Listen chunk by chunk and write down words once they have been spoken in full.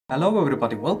Hello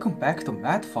everybody, welcome back to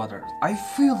Mad Father. I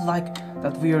feel like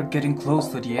that we are getting close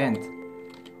to the end.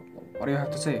 What do you have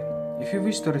to say? If you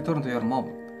wish to return to your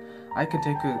mom, I can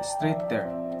take you straight there,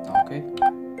 okay?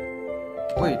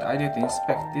 Wait, I need to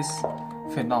inspect this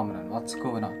phenomenon. What's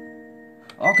going on?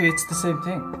 Okay, it's the same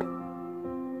thing.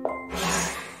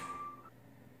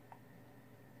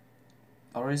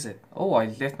 Or is it? Oh, I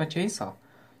left my chainsaw.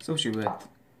 So she went.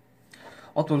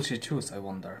 What will she choose, I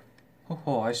wonder?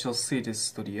 Oh, I shall see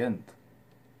this to the end.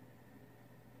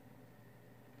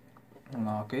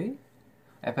 Okay.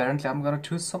 Apparently I'm gonna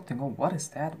choose something. Oh, what is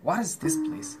that? What is this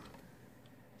place?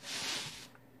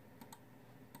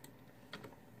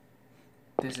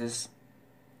 This is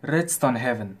Redstone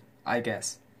Heaven, I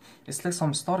guess. It's like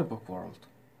some storybook world.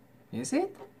 Is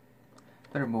it?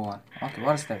 Better move on. Okay,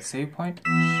 what is that? Save point?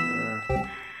 Sure.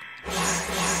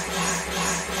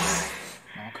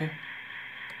 Okay.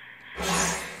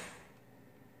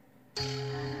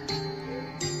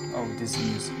 Oh, this is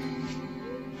music.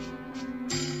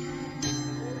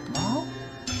 Mom?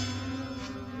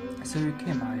 So you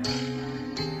came, Maya.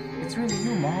 It's really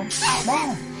you, Mom.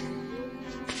 Mom!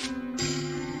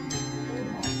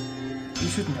 You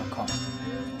shouldn't have come.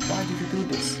 Why did you do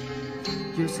this?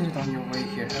 You said it on your way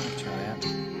here, haven't you, Aya?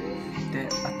 The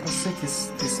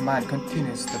atrocities this man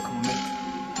continues to commit.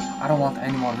 I don't want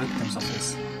any more victims of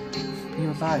this.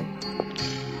 You lie.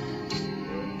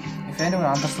 If anyone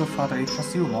understood Father, it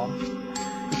was you, Mom.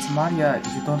 It's Maria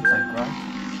you don't like, right?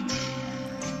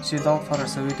 She loved Father,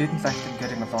 so we didn't like them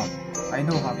getting along. I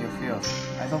know how you feel.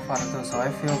 I love Father too, so I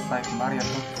feel like Maria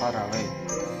took Father away.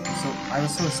 So I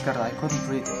was so scared I couldn't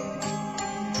breathe.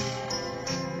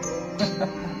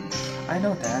 I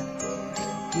know that.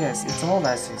 Yes, it's all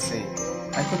as you say.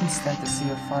 I couldn't stand to see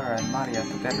your father and Maria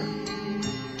together.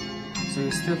 So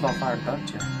you still love Father, don't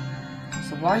you?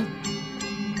 So why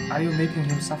are you making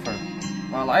him suffer?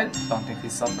 Well, I don't think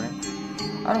he's suffering.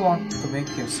 I don't want to make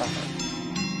him suffer.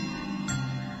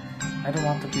 I don't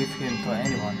want to give him to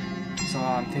anyone, so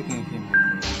I'm taking him with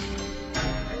me.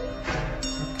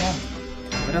 You can't.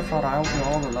 Without Father, I'll be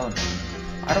all alone.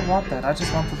 I don't want that. I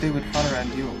just want to be with Father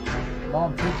and you.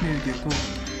 Mom, take me with you too.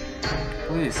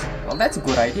 Please. Well, that's a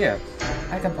good idea.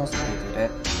 I can possibly do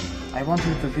that. I want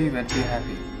you to live and be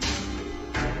happy.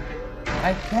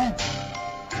 I can't.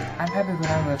 I'm happy when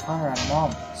I'm with Father and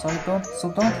Mom, so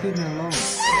don't leave me alone.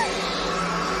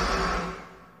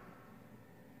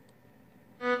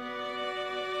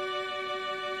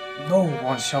 No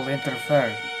one shall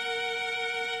interfere.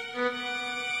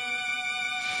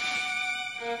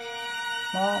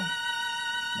 Mom.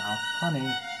 Now,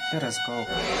 honey, let us go.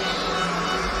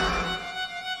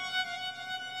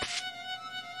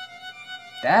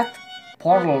 That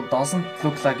portal doesn't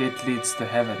look like it leads to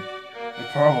heaven. It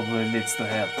probably leads to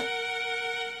hell.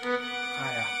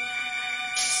 Aya.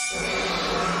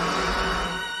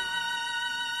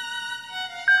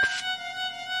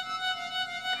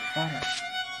 Father.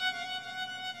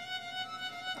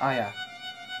 Aya,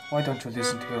 why don't you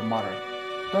listen to your mother?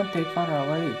 Don't take Father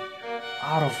away.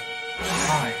 Out of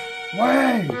my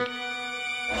way!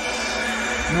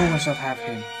 No one shall have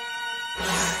him.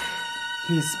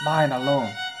 He's mine alone.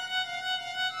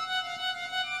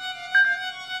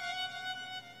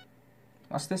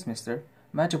 What's this, mister?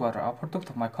 Magic water, a product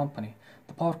of my company.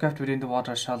 The power kept within the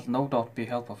water shall no doubt be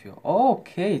help of you.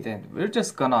 Okay then, we're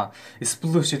just gonna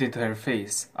sploosh it into her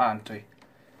face, aren't we?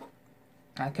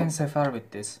 I can say far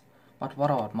with this, but what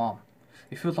about Mom?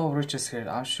 If you love riches here,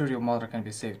 I'm sure your mother can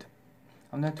be saved.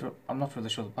 I'm not really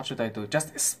sure. What should I do?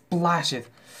 Just splash it.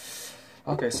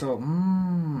 Okay, so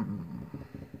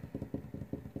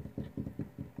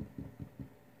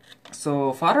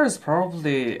So Father is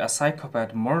probably a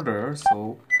psychopath murderer,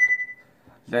 so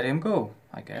let him go,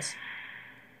 I guess.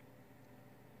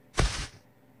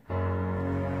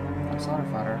 I'm sorry,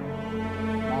 Father.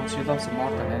 Mom, she loves you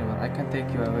more than anyone. I can't take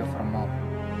you away from Mom.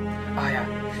 Aya,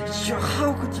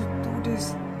 how could you do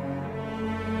this?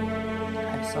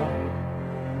 I'm sorry.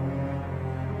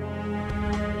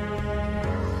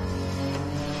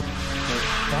 Wait,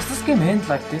 does this game end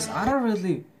like this? I don't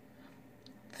really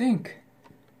think.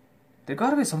 There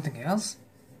gotta be something else.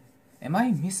 Am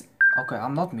I missing? Okay,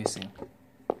 I'm not missing.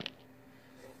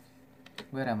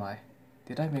 Where am I?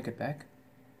 Did I make it back?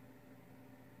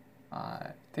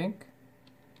 I think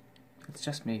it's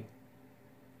just me.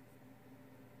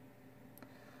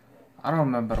 I don't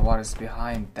remember what is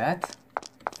behind that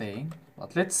thing,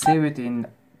 but let's save it in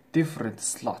different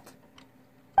slot.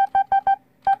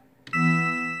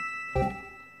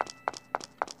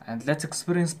 And let's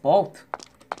experience both.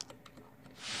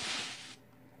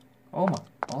 Oh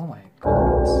my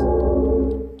goodness.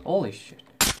 Holy shit.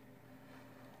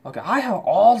 Okay, I have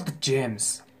all the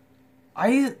gems.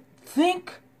 I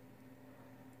think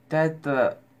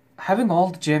that having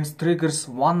all the gems triggers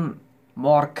one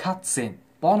more cutscene,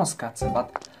 bonus cutscene,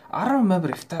 but I don't remember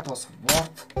if that was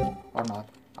worth or not.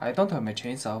 I don't have my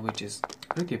chainsaw, which is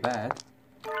pretty bad.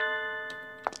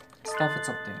 Stuff with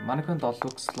something. Mannequin doll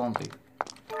looks lonely.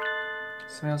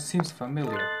 Seems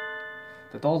familiar.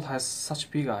 The doll has such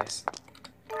big eyes.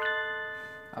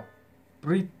 A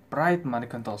bright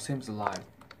mannequin doll seems alive.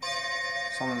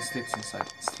 Someone sleeps inside.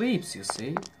 Sleeps, you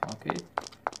see? Okay.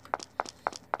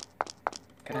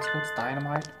 Can I spell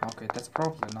dynamite? Okay, that's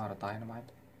probably not a dynamite.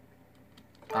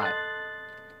 Die.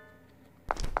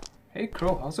 Hey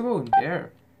Crow, how's it going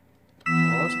there?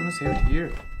 Well, I was gonna save it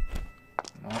here.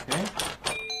 Okay.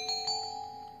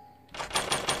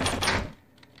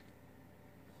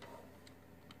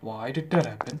 Why did that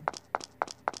happen?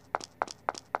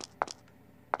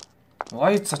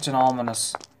 Why it's such an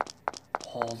ominous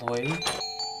hallway?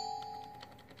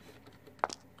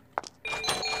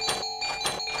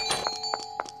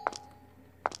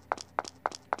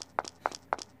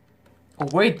 Oh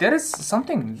wait, there is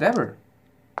something lever.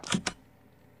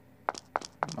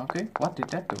 Okay, what did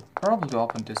that do? Probably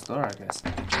open this door, I guess.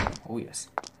 Oh yes.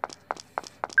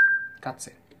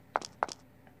 Cutscene.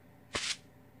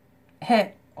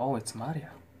 Hey! Oh, it's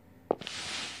Maria.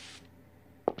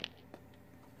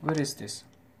 Where is this?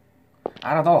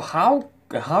 I don't know. How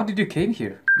did you came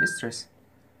here, mistress?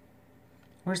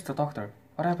 Where's the doctor?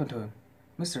 What happened to him?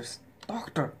 Mistress,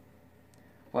 doctor!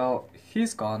 Well,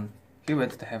 he's gone. He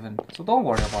went to heaven, so don't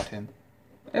worry about him.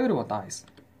 Everyone dies.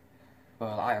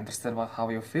 Well, I understand how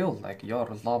you feel, like your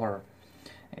lover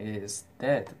is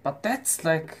dead. But that's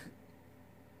like...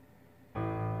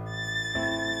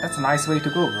 that's a nice way to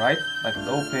go, right? Like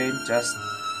no pain, just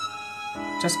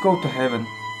go to heaven.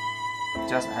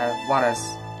 Just what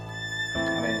else?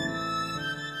 I mean,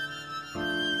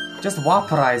 just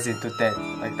vaporize into death.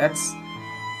 Like that's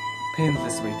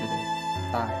painless way to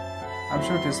die. I'm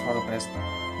sure this is for the best.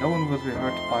 No one will be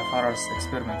hurt by Farah's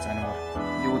experiments anymore.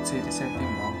 You would say the same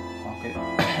thing, Mom. Okay.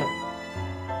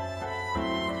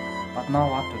 But now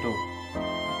what to do?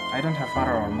 I don't have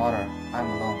father or mother. I'm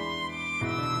alone.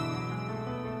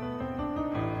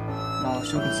 No, I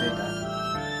shouldn't say that.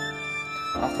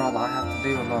 After all, I have to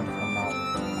live alone from now.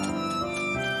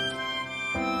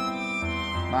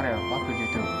 Mario, what will you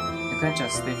do? You can't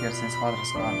just stay here since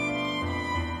father's gone.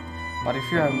 But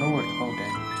if you have nowhere to go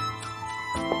then...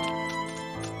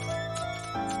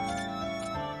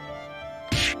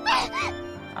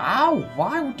 Ow!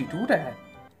 Why would you do that?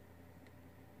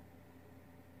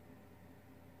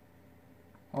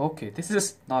 Okay, this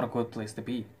is not a good place to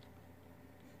be.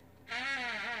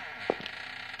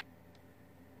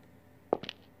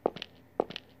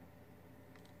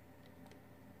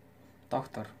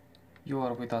 Doctor, you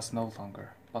are with us no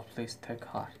longer, but please take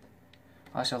heart.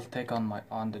 I shall take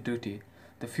on the duty.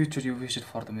 The future you wished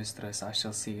for the mistress, I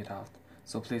shall see it out.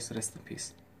 So please rest in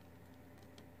peace.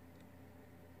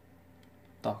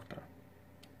 Doctor.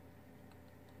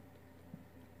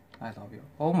 I love you.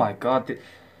 Oh my god.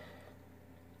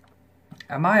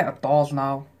 Am I a doll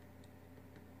now?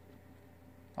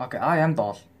 Okay, I am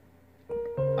doll.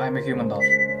 I am a human doll.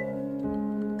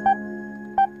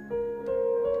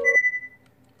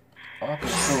 Okay,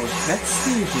 so let's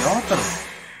see the other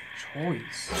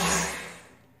choice.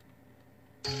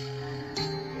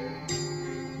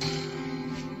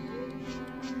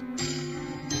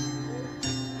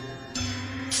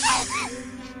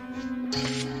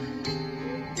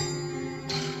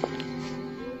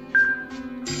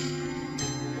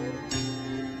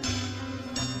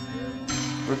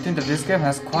 I think that this game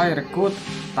has quite a good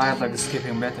dialogue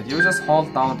skipping method. You just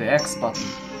hold down the X button.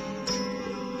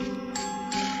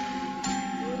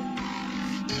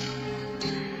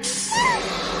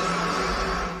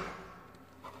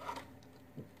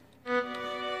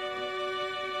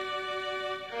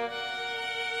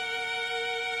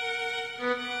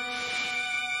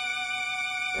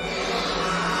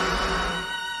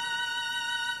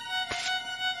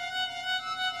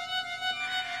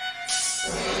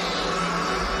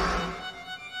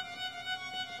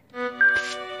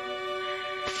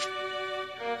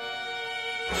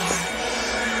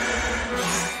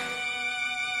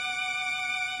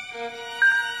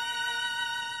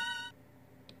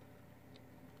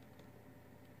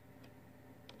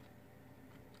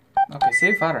 Okay,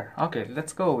 save father. Okay,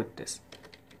 let's go with this.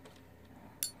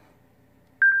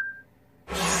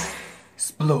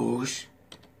 Sploosh.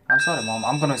 I'm sorry, Mom.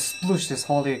 I'm gonna sploosh this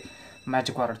holy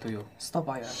magic water to you. Stop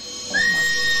by that. Oh my.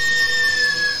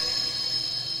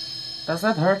 Does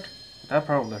that hurt? That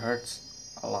probably hurts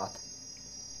a lot.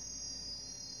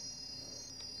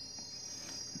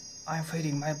 I'm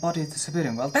fading, my body is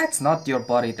disappearing. Well, that's not your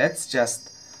body, that's just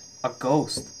a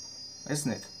ghost,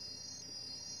 isn't it?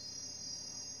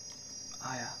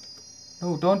 Aya.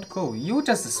 No, don't go. You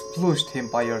just splooshed him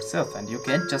by yourself and you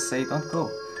can't just say don't go.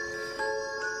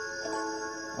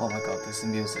 Oh my god, this is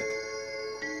music.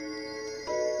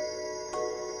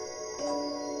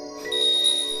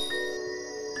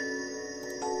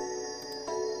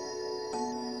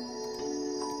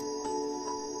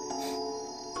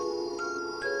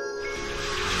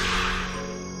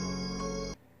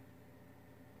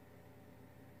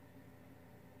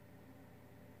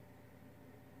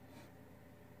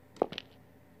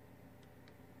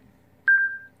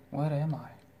 Where am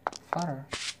I? Father.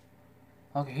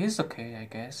 Okay, he's okay, I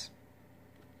guess.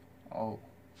 Oh.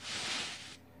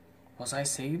 Was I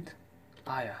saved?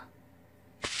 Aya.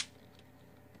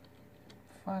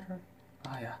 Father.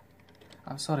 Aya.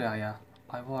 I'm sorry, Aya.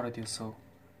 I worried you so.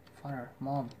 Father,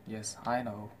 Mom. Yes, I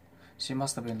know. She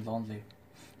must have been lonely.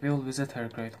 We will visit her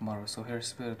grave tomorrow, so her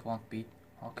spirit won't be.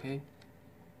 Okay?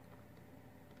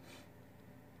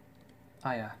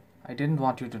 Aya, I didn't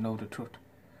want you to know the truth,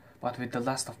 but with the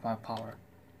last of my power.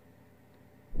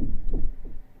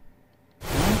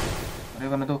 What are you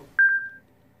gonna do?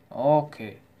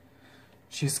 Okay.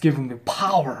 She's giving me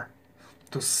power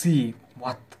to see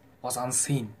what was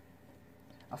unseen.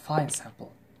 A fine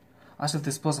sample. I shall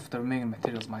dispose of the remaining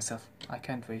materials myself. I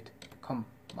can't wait. Come,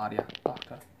 Maria,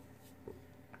 Doctor.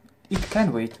 It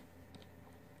can wait.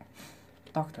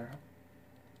 Doctor.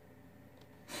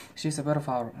 She's aware of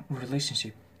our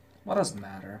relationship. What does it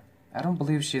matter? I don't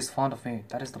believe she is fond of me.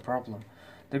 That is the problem.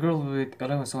 The girl with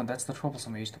 11 son, that's the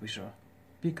troublesome age to be sure.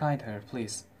 Be kind to her,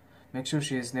 please. Make sure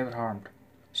she is never harmed.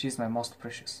 She is my most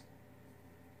precious.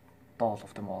 Doll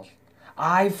of them all.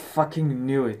 I fucking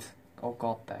knew it. Oh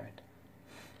god damn it.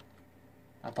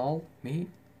 A doll? Me?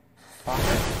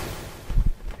 Father?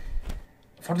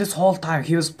 For this whole time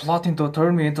he was plotting to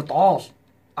turn me into a doll.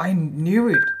 I knew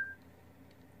it.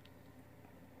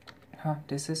 Huh,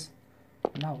 this is...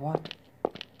 Now what?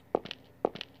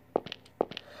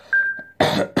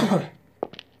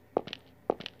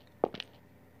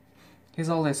 He's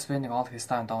always spending all his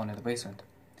time down in the basement.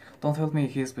 Don't tell me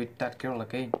he's with that girl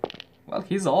again. Well,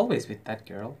 he's always with that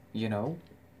girl, you know.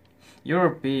 You're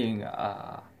being,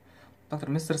 Dr.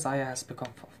 Mistress Aya has become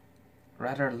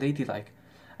rather ladylike,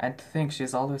 and to think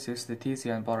she's always used to tease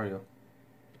you and bother you.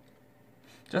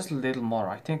 Just a little more,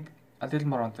 I think, a little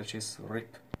more until she's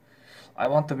ripped. I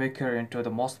want to make her into the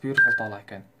most beautiful doll I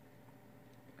can.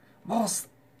 What was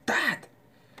that?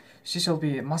 She shall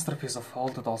be a masterpiece of all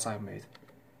the dolls I've made.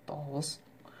 Dolls?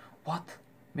 What?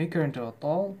 Make her into a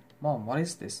doll? Mom, what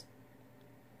is this?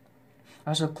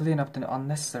 I shall clean up the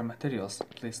unnecessary materials.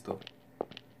 Please do.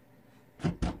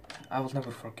 I will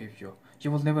never forgive you. You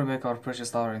will never make our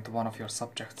precious daughter into one of your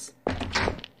subjects.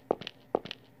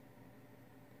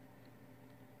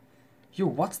 You,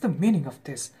 what's the meaning of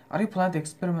this? Are you planning to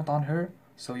experiment on her?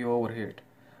 So you overheard.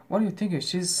 What are you thinking?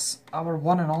 She's our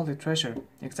one and only treasure.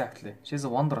 Exactly. She's a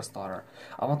wondrous daughter.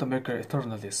 I want to make her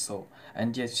eternally so.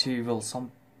 And yet she will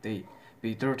someday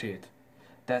be dirtied.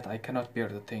 That I cannot bear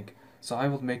to think. So I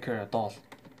will make her a doll.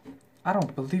 I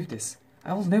don't believe this.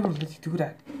 I will never let you do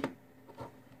that.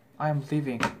 I am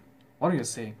leaving. What are you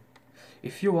saying?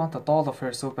 If you want a doll of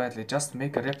her so badly, just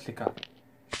make a replica.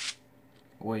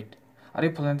 Wait. Are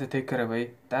you planning to take her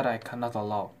away? That I cannot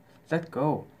allow. Let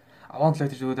go. I won't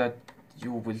let you do that.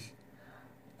 You will.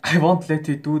 I won't let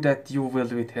you do that. You will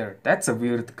with her. That's a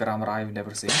weird grammar I've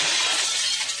never seen.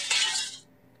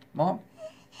 Mom?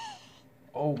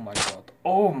 Oh my god.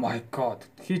 Oh my god.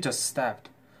 He just stabbed.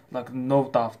 Like no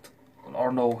doubt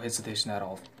or no hesitation at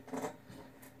all.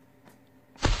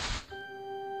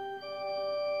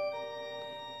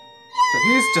 So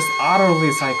he's just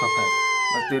utterly psychopath.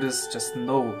 Like there is just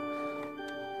no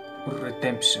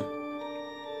redemption.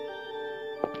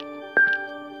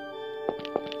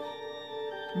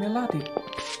 Melody.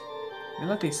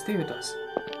 Melody, stay with us.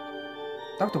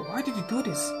 Doctor, why did you do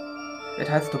this? It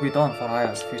had to be done for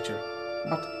Aya's future.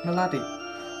 But, Melody,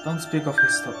 don't speak of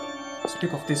his stuff.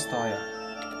 Speak of this to Aya.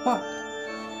 What?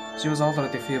 She was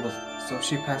already feeble, so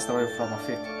she passed away from a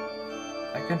fit.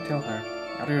 I can't tell her.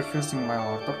 Are you refusing my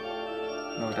order?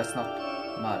 No, that's not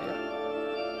Maria.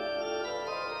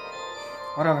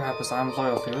 Whatever happens, I'm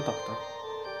loyal to you, Doctor.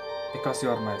 Because you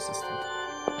are my assistant.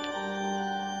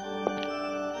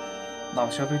 Now,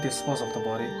 shall we dispose of the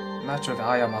body? Naturally,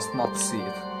 Aya must not see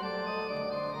it.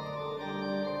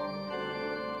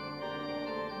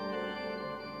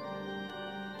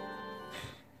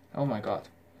 Oh my god.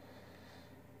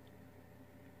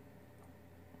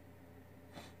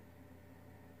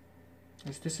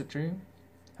 Is this a dream?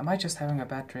 Am I just having a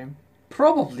bad dream?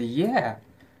 Probably, yeah.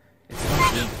 It's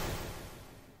not dream.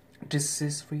 This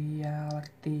is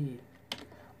reality.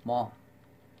 Mom.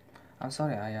 I'm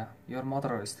sorry, Aya. Your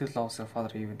mother still loves your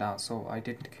father even now, so I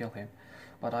didn't kill him.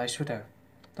 But I should have.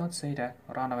 Don't say that.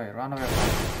 Run away, run away.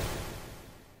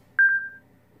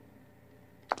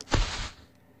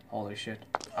 Holy shit.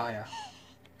 Aya.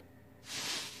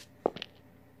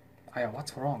 Aya,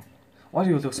 what's wrong? Why do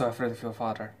you look so afraid of your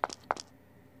father?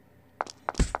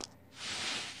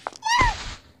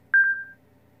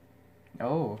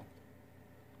 Oh.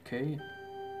 Okay.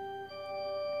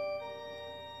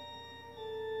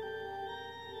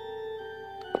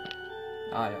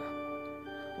 Aya.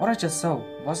 What I just saw,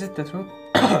 was it the truth?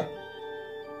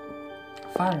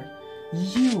 Father,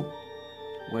 you!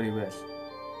 Very well.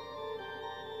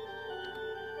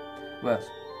 Well,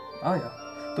 Aya,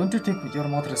 don't you think your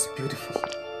mother is beautiful?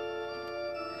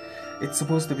 It's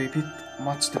supposed to be a bit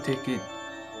much to take in.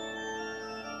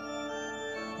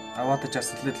 I wanted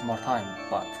just a little more time,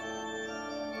 but...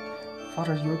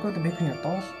 Father, you're going to make me a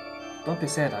doll? Don't be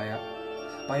sad, Aya.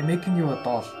 By making you a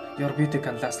doll, your beauty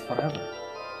can last forever.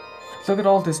 Look at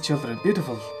all these children,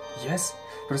 beautiful, yes,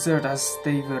 preserved as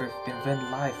they were in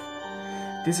when life.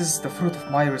 This is the fruit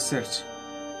of my research.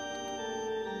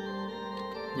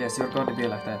 Yes, you're going to be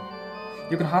like that.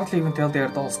 You can hardly even tell they are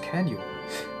dolls, can you?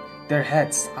 Their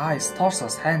heads, eyes,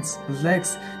 torsos, hands,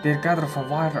 legs, they're gathered from a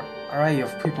wide array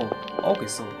of people. Okay,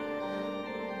 so...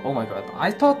 Oh my god,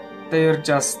 I thought they're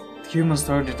just humans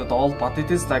turned into doll, but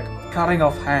it is like cutting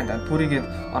off hand and putting it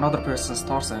on another person's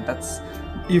torso, and that's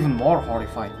even more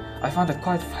horrifying. I found it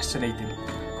quite fascinating.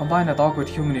 Combine a dog with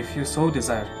human if you so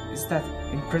desire. Is that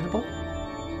incredible?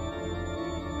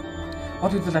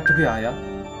 What would you like to be, Aya?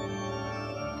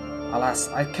 Alas,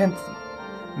 I can't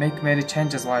make many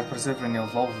changes while preserving your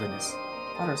loveliness.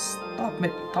 Father, stop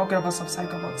talking about some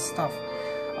psychopath stuff.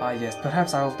 Ah yes,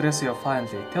 perhaps I will dress you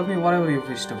finely. Tell me whatever you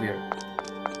wish to wear.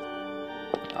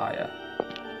 Aya.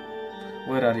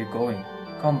 Where are you going?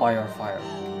 Come by your fire.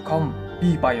 Come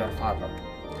be by your father.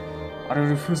 Are you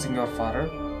refusing your father?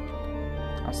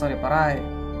 I'm sorry, but I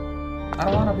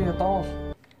don't wanna be a doll.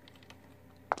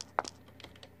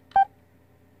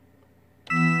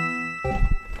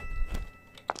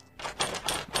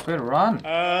 Good run.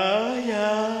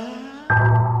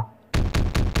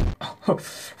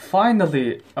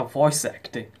 Finally, a voice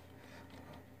acting.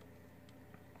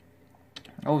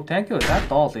 Oh, thank you. That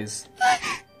doll is.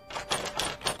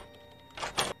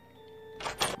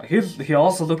 He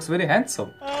also looks very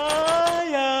handsome.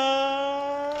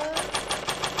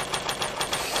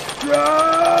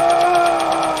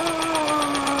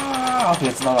 Okay,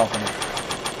 it's not opening.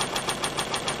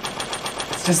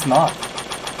 It's just not.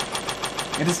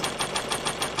 It is.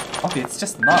 Okay, it's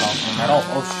just not opening at all.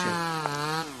 Oh shit.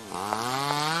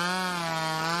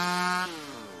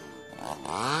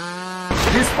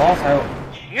 This doll have.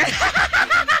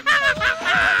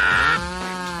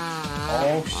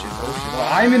 Oh shit, oh shit. Oh,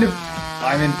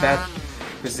 I'm in bad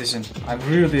position. I'm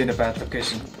really in a bad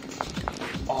location.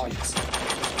 Oh yes.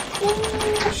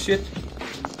 Oh shit.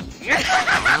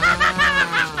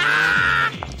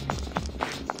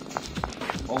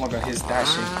 Oh my god, he's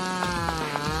dashing.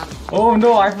 Oh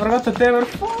no, I forgot that they were.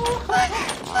 Okay,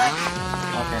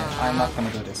 I'm not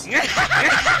gonna do this.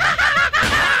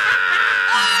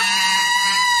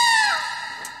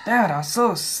 That are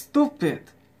so stupid.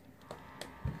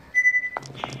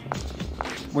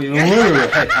 Wait, hey,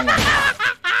 hang on.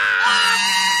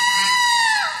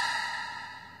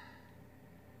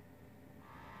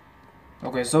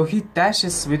 Okay, so he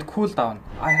dashes with cooldown.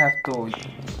 I have to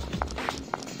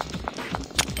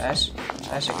dash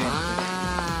again.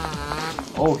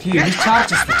 Oh, he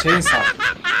recharges the chainsaw.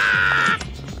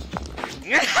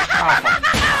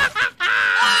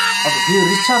 Okay, he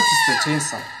recharges the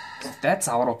chainsaw. That's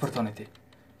our opportunity.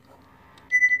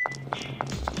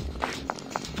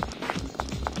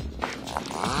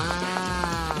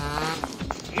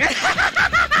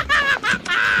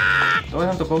 Do I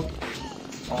have to go?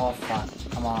 Oh fuck,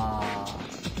 come on.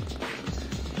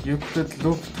 You could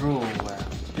look through.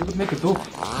 You could make a look.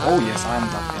 Oh yes, I'm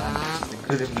lucky. I'm just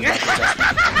incredibly lucky. Just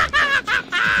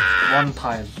one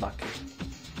tile lucky.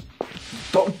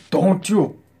 Don't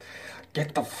you!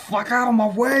 Get the fuck out of my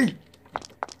way!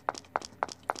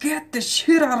 Get the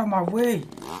shit out of my way!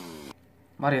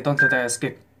 Mario, don't let I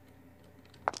escape.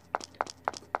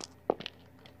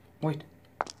 Wait.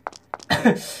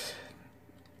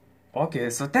 Okay,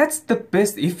 so that's the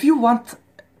best. If you want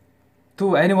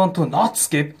anyone to not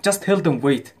escape, just tell them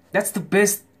wait. That's the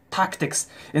best tactics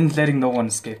in letting no one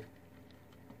escape.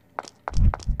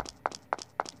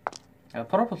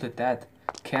 Probably that.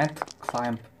 Can't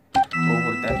climb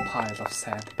over that pile of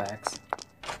sandbags.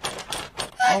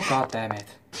 Oh god damn it.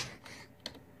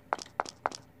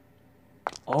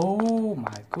 Oh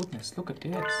my goodness, look at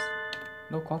this.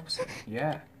 No corpses.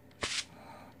 Yeah.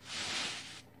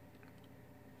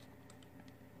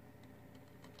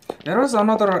 There was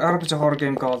another RPG horror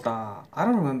game called, I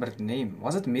don't remember the name.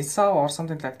 Was it Misa or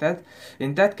something like that?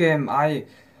 In that game, I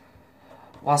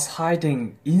was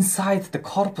hiding inside the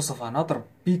corpus of another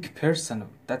big person.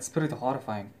 That's pretty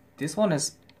horrifying. This one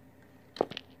is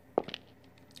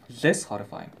less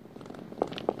horrifying.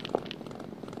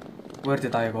 Where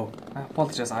did I go? I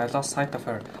apologize, I lost sight of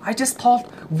her. I just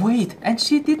thought, wait, and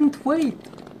she didn't wait.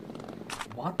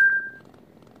 What?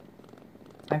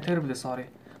 I'm terribly sorry.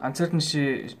 I'm certain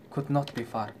she could not be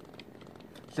far.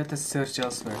 Let us search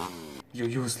elsewhere. You're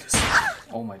useless.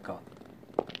 Oh my god.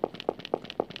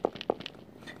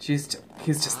 He's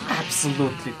just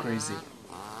absolutely crazy.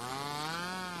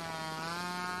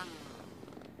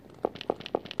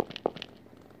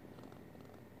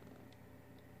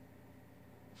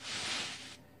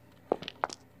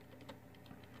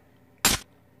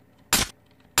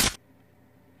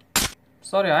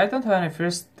 Sorry, I don't have any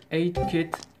first aid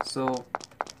kit, so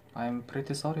I'm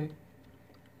pretty sorry.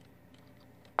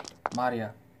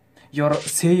 Maria, your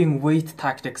saying wait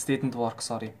tactics didn't work,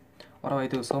 sorry. What do I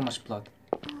do? So much blood.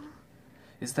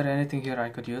 Is there anything here I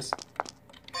could use?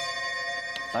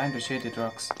 Lined with shady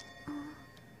drugs.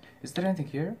 Is there anything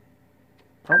here?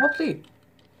 Probably.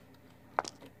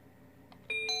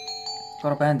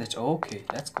 Got a bandage. Okay,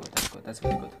 that's good, that's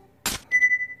really good.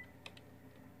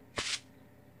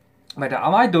 Wait,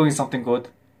 am I doing something good?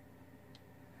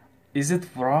 Is it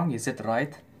wrong? Is it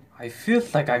right? I feel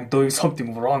like I'm doing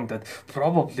something wrong that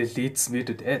probably leads me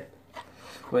to death.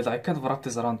 Wait, I can't wrap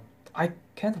this around. I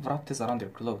can't wrap this around your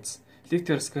clothes. Lift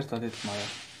your skirt a little, Maria.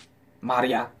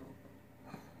 Maria!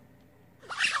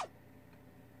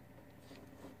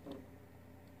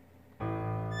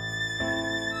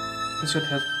 This should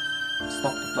help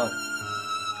stop the blood.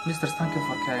 Mistress, thank you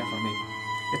for caring for me.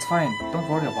 It's fine, don't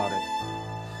worry about it.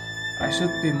 I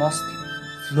should be most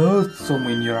loathsome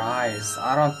in your eyes.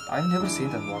 I've never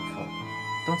seen that word before.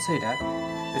 Don't say that.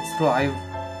 It's true, I've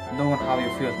known how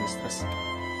you feel, mistress.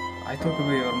 I took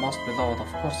away your most beloved,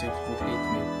 of course you would hate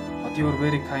me, but you were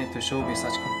very kind to show me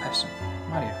such compassion.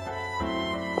 Maria.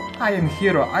 I am a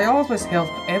hero. I always help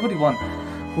everyone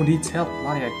who needs help.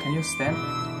 Maria, can you stand?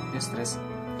 Mistress.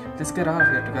 Let's get out of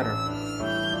here together.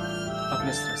 But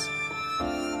mistress.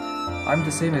 I'm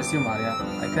the same as you, Maria.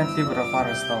 I can't live without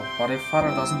father's love, but if father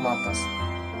doesn't want us,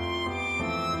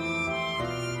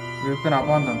 we've been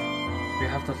abandoned. We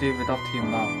have to live without him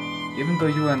now. Even though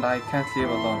you and I can't live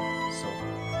alone, so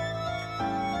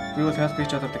we will help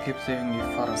each other to keep living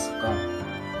if father's gone.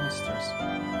 Mistress.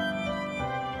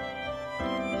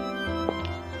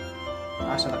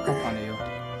 I shall accompany you.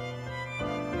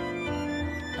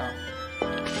 Oh.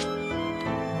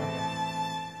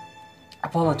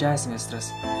 Apologize,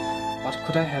 mistress. But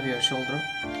could I have your shoulder?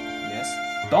 Yes.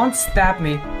 Don't stab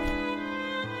me!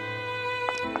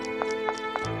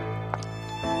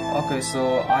 Okay,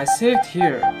 so I saved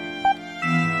here.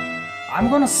 I'm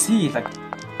gonna see, like,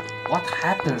 what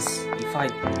happens if I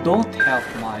don't help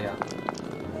Maya.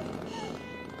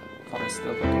 But it's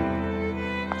still good.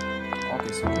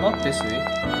 Okay, so not this way.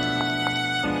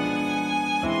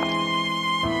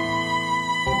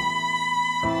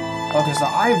 Okay, so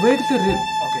I vaguely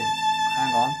okay,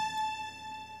 hang on.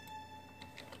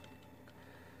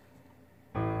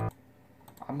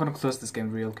 I'm gonna close this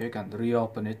game real quick and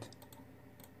reopen it.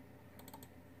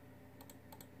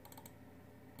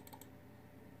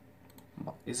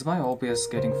 Is my OBS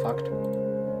getting fucked?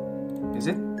 Is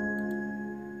it?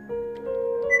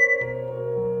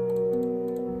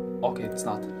 Okay, it's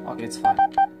not. Okay, it's fine.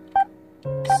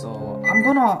 So,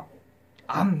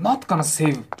 I'm not gonna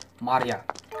save Maria.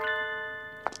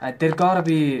 And there gotta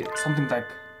be something like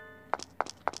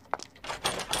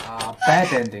a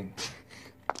bad ending.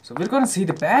 So we're gonna see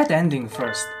the bad ending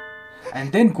first.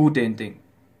 And then good ending.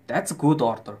 That's a good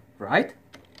order, right?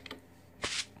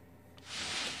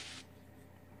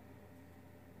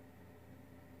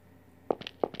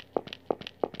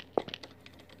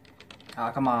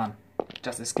 Ah, come on.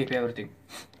 Just escape everything.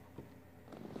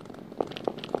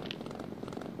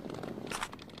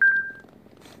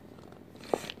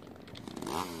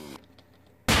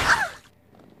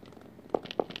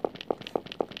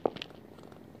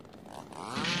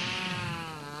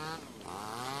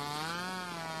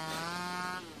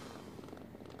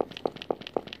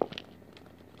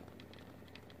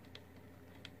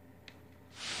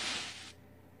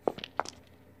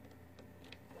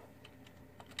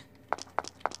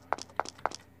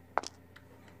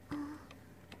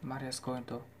 is going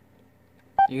to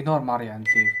ignore Maria and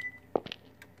leave.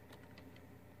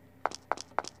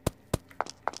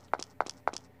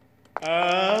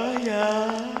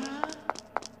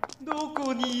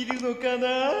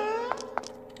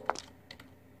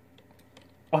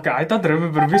 Okay, I don't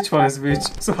remember which one is which,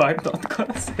 so I'm not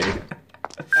gonna say it.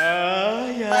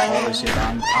 Holy shit,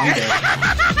 I'm dead.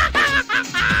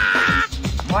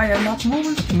 Why I'm not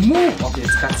moving? Move! Okay,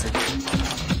 it's cutscene.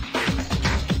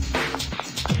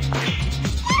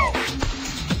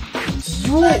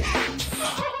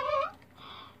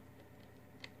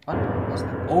 What was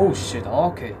that? Oh shit,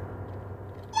 okay.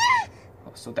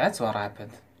 Oh, so that's what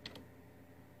happened.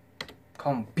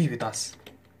 Come, be with us.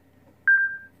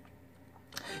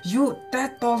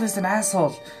 That doll is an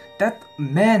asshole. That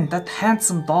man, that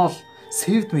handsome doll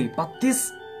saved me. But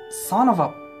this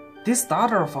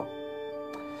daughter of a...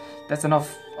 That's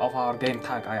enough of our game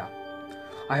tag, Aya.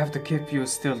 I have to keep you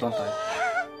still, don't I?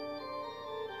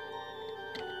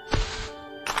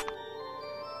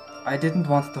 I didn't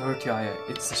want to hurt you, Aya.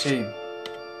 It's a shame.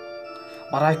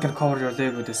 But I can cover your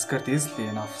leg with this skirt easily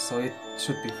enough, so it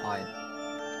should be fine.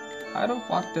 I don't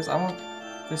want this. I want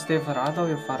to stay forever. I love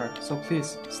your father, so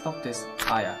please stop this,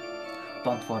 Aya.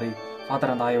 Don't worry. Father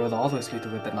and I will always be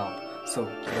together now. So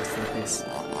rest in peace,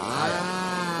 Aya.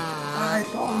 I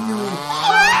love you.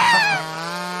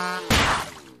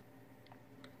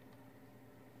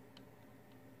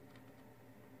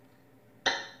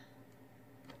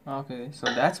 Okay, so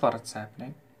that's what's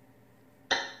happening.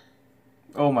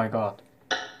 Oh my god.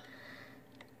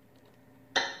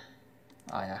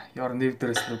 Ah yeah, your new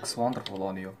dress looks wonderful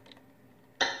on you.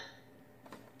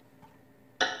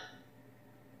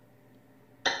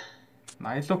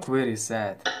 I look very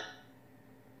sad.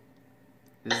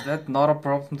 Is that not a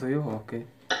problem to you? Okay.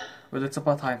 Well, it's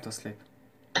about time to sleep.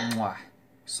 Mwah.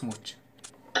 Smooch.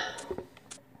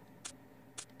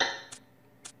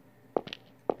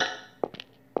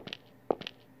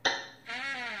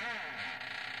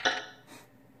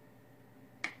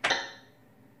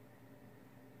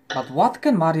 But what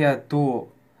can Maria do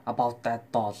about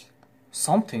that doll?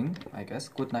 Something, I guess.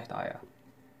 Good night, Aya.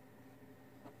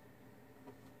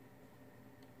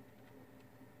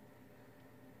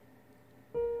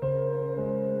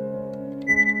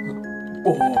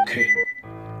 Okay.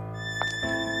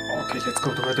 Okay, let's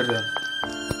go together then.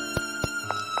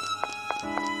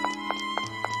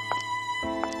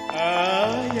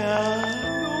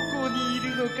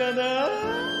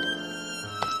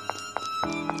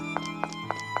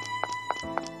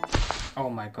 Oh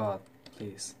my god,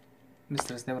 please.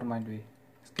 Mistress, never mind me.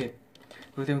 Escape.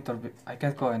 I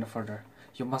can't go any further.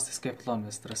 You must escape alone,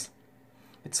 mistress.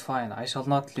 It's fine, I shall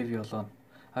not leave you alone.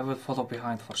 I will follow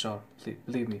behind for sure. Please,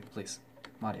 believe me, please.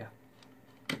 Maria.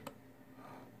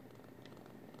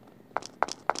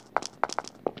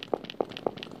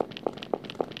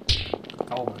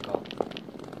 Oh my god.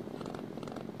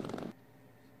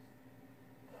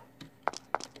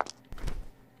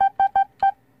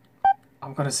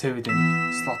 I'm gonna save it in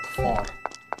slot 4.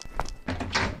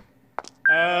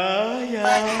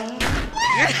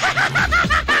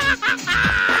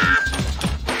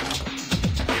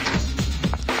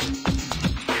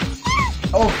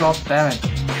 Oh god damn it.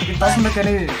 It doesn't make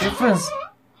any difference.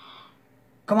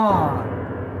 Come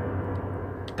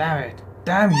on. Damn it.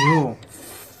 Damn you.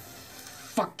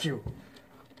 Fuck you.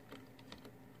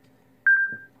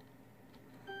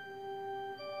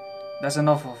 That's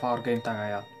enough of our game,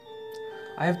 Tagaya.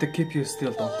 I have to keep you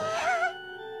still, don't I?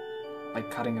 By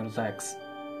cutting your legs.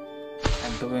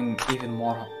 And doing even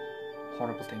more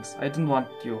horrible things. I didn't want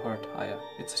you hurt, Aya.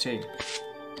 It's a shame.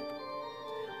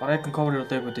 But I can cover your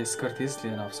leg with this skirt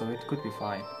easily enough, so it could be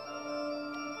fine.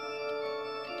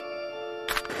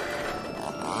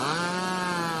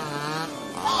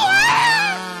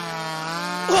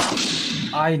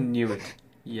 I knew it.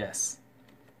 Yes.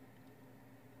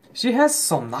 She has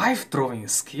some knife throwing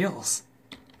skills.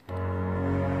 I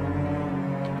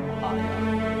love you.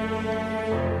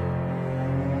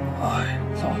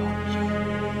 Oh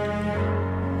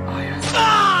my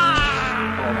god.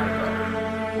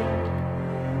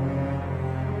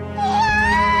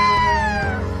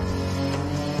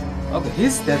 Okay,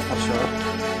 he's dead for sure.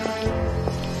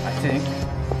 I think.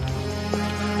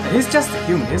 He's just a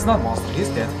human, he's not a monster, he's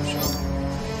dead for sure.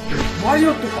 Why are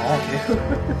you doing? Oh, okay.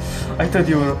 I thought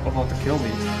you were about to kill me.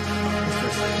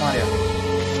 Mistress Maria.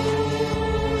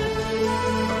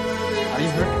 Are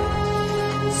you hurt?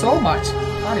 So much!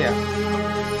 Maria.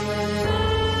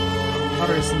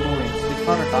 Father isn't moving. Did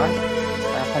father die?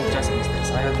 I apologize, mistress.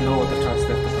 I had no other choice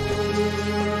left to protect you.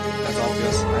 That's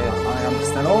obvious. I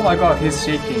understand. Oh my god, he's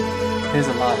shaking. He's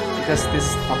alive. Because this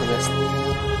is for the best.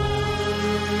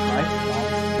 Right?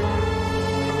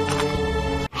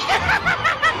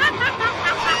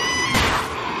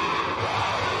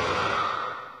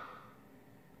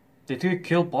 Did he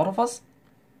kill both of us?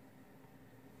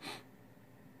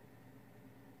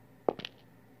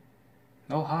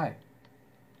 Oh, hi.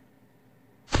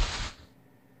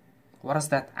 What is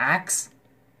that, axe?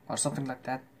 Or something like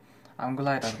that? I'm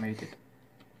glad I made it.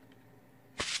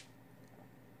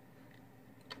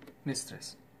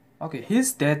 Mistress. Okay,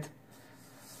 he's dead.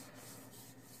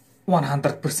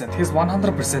 100%. He's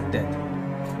 100% dead.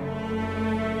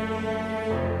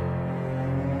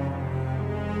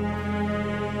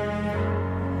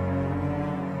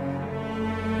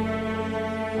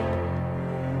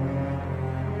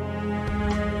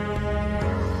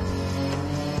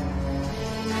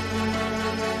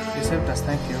 You saved us,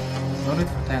 thank you. No need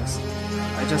for thanks.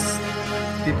 I just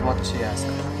did what she asked.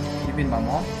 You mean my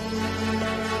mom?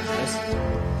 Yes.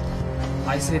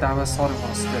 I said I was sorry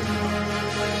for scaring you.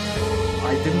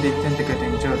 I didn't intend to get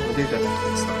injured, believe that at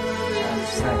least. I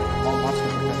understand. Mom wants me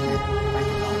to protect you. Thank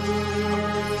you, Mom.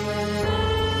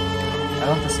 I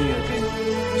want to see you again.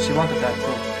 She wanted that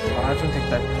too, but I don't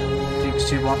think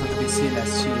she wanted to be seen as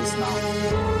she is now.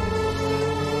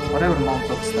 Whatever Mom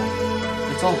looks like,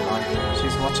 it's all fine.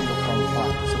 She's watching you from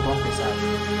afar, so don't be sad.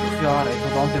 If you are, it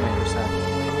will only make her sad.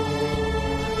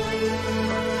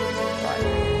 Right.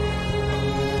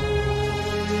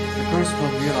 The curse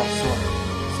will wear off soon,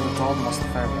 so it all must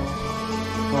fare well.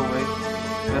 Go away.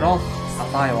 We're all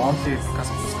alive only because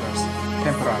of this curse.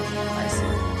 Temporary, I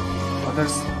see. But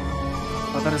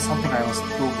there is something I must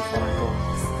do before I go.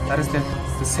 That is to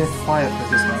set fire to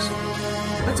this mansion.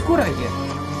 That's a good idea.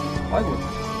 Why would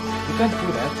you? You can't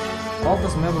do that. All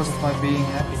those members of my being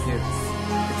happy here.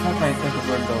 It's not my intent to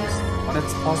burn those, but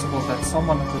it's possible that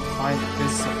someone could find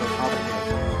pieces of their father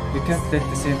here. We can't let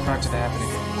the same tragedy happen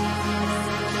again.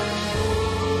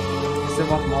 Is that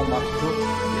what Mom wanted to do?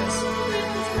 Yes.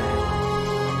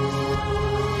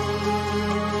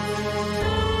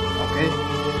 Okay.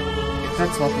 If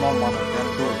that's what Mom wanted, then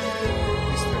do it.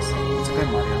 Mistress, it's okay,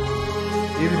 Maria.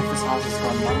 Even if this house is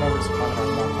gone, my mother's father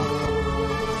and Mom wanted to go.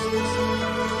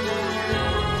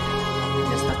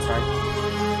 Yes, that's right.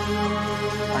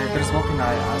 There's one thing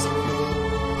I ask of you.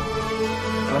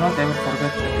 Do not ever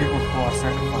forget the people who were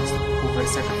sacrificed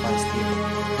here.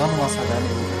 None of us had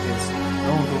any relatives.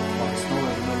 No one looked for us, no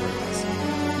one remembered us.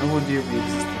 No one knew we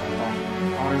existed at all.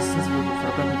 Our existence will be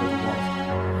forgotten to the world.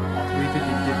 But we did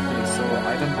it deeply, so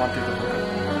I don't want you to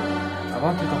forget. I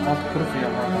want you to hold proof in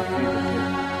your heart that we were here.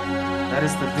 That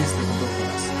is the least you can do for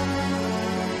us.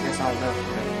 Yes, I'll never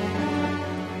forget.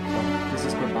 So, this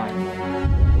is goodbye.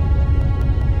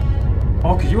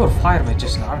 Okay, you are a fire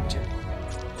magician, aren't you?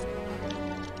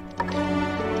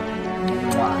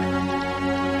 Mwah.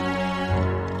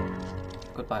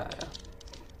 Goodbye, Aya.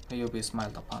 May you be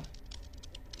smiled upon.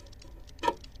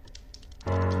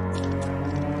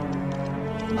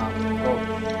 Now, go.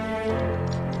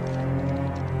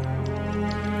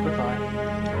 Goodbye.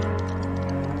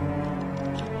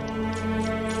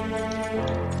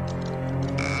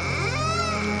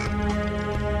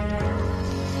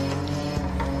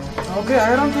 Okay,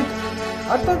 I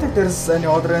don't think there's any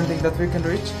other ending that we can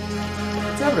reach.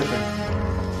 It's everything.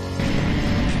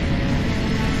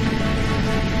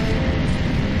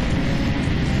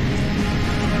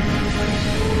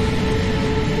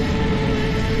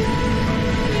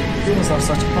 Humans are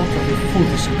such utterly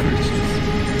foolish creatures.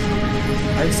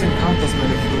 I've seen countless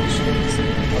many foolish things,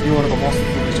 but you are the most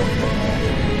foolish of them all.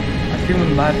 A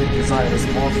human mad with desire is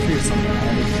more fearsome than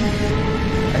anything,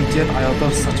 and yet I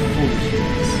adore such foolish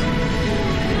things.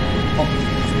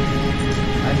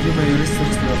 And you may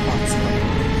research their hearts.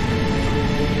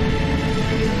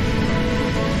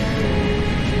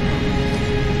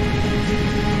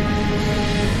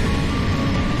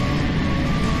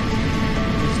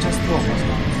 It's just two of us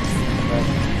now.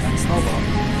 And Snowball.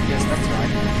 Yes, that's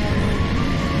right.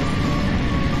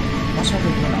 What shall we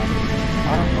do now?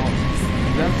 I don't know.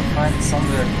 We have to find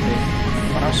somewhere to live,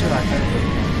 but I'm sure I can do it.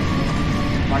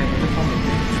 My beautiful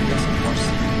lady. Yes, of course.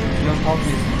 Your talk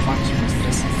is much,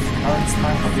 mistress. Now it's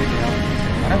time for me to help.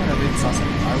 Whenever I reach something,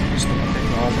 I wish to protect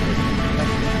you all the way. Thank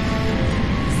you.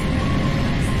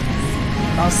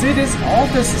 Now see this? All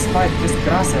this is like this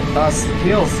grass and dust,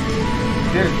 hills.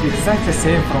 They're exactly the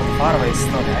same from the faraway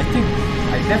story.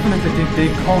 I definitely think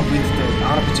they come with the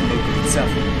RPG maker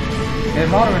itself. They're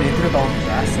not even interested on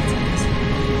the assets of this.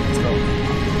 Let's go.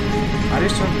 Are you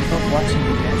sure you're not watching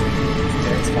the end?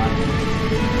 Yeah, it's fine.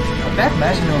 Now that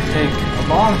mansion will take a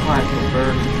long time to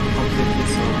burn completely,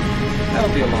 so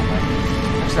that'll be a long time.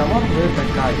 Actually, I want to leave that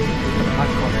guy with the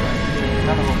black coat guy.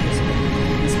 I don't know this guy.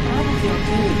 He's probably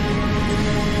okay.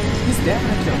 He's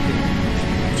definitely okay.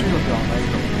 I'm sure he'll be alright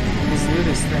though. He's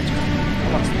really strange guy.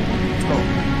 Come on, let's go.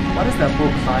 What is that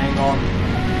book lying on?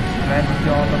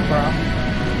 randomly on the ground.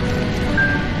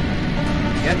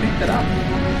 Get picked it up.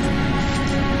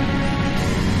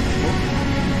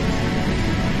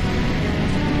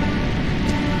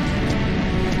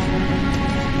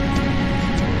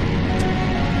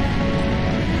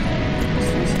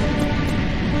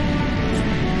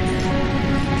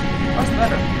 What's the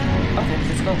matter? Okay,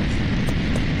 let's go.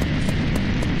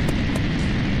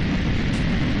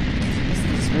 This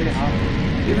is very hard.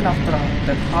 Even after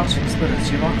that harsh experience,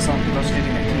 she rocks on without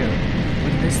shedding a tear.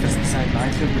 With mistress beside me, I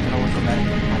feel with no one commanding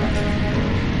my life.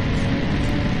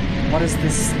 What is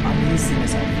this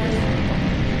uneasiness I feel?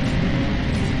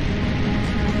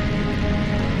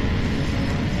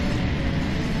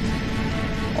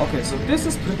 Okay, so this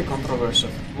is pretty controversial.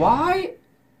 Why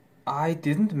I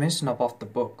didn't mention about the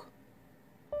book?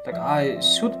 Like, I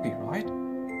should be, right?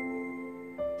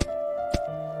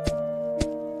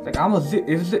 Like, I'm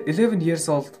 11 years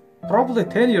old, probably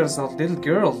 10 years old little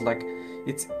girl. Like,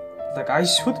 it's like I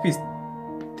should be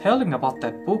telling about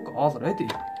that book already.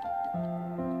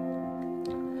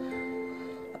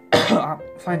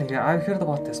 Finally, I heard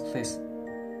about this place.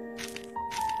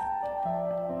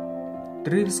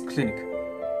 Drevis Clinic.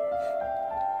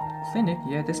 Clinic?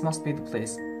 Yeah, this must be the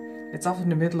place. It's off in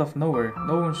the middle of nowhere.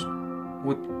 No one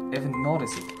would even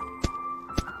notice it.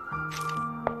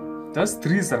 Those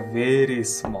trees are very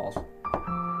small.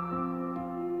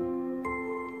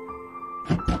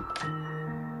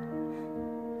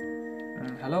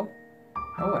 Hello?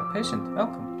 Oh, a patient.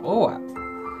 Welcome. Oh,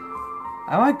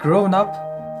 am I grown up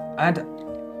and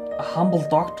a humble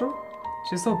doctor?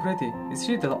 She's so pretty. Is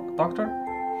she the doctor?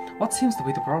 What seems to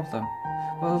be the problem?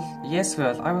 Well, yes,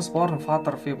 I was born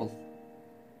father feeble.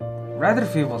 Rather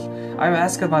feeble. I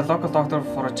asked my local doctor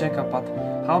for a checkup, but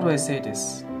how do I say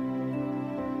this?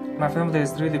 My family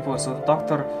is really poor, so the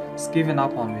doctor is giving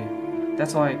up on me.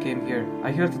 That's why I came here.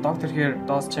 I hear the doctor here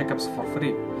does checkups for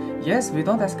free. Yes, we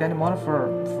don't ask any money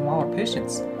from our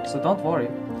patients, so don't worry.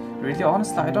 Really,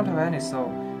 honestly, I don't have any, so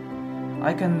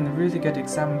I can really get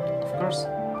examined, of course.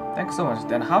 Thanks so much.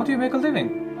 Then how do you make a living?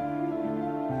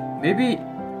 Maybe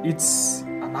it's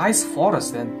a nice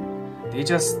forest and they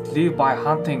just live by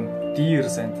hunting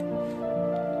deers and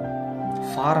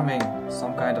farming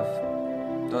some kind of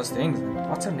those things.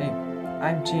 What's her name?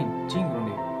 I'm Jean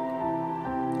Rooney.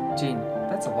 Jean,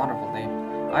 that's a wonderful name.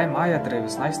 I'm Maya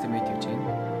Drevis. Nice to meet you, Jean.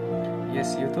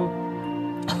 Yes, you too.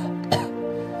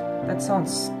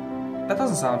 That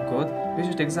doesn't sound good. We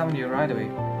should examine you right away.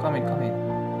 Come in.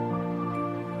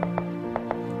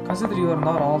 Consider you are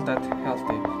not all that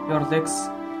healthy. Your legs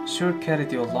sure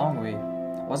carried you a long way.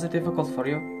 Was it difficult for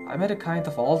you? I met a kind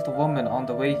of old woman on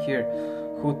the way here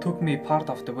who took me part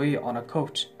of the way on a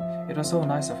coach. It was so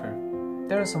nice of her.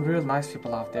 There are some real nice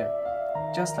people out there.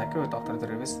 Just like you, Dr.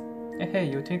 Drevis. Hey,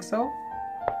 you think so?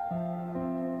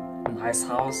 Nice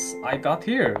house I got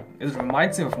here. It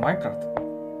reminds me of Minecraft.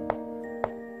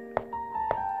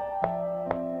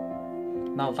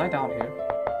 Now lie down here.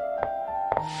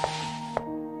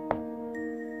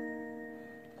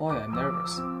 Boy, I'm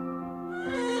nervous.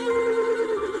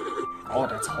 Oh,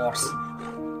 that's horse.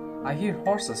 I hear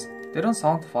horses. They don't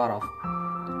sound far off.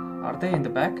 Are they in the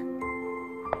back?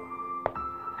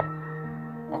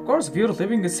 Of course, we are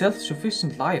living a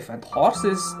self-sufficient life and horse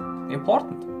is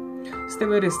important. Stay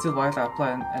very still while I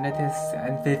apply and it is...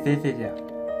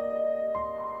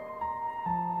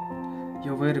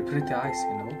 You're very pretty eyes,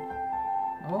 you know.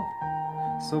 Oh,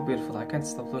 so beautiful, I can't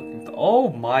stop looking. Oh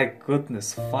my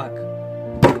goodness, fuck.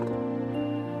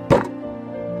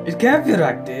 It can't be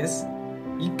like this.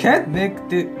 You can't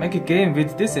make a game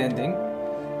with this ending.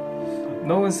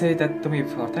 No one said that to me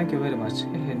before. Thank you very much.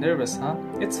 Hey, nervous, huh?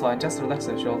 It's fine, just relax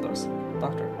your shoulders.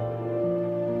 Doctor.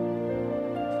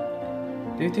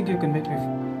 Do you think you can make me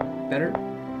better?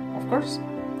 Of course.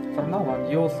 From now on,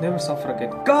 you will never suffer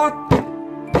again. God!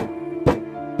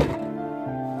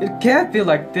 It can't be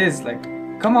like this. Like,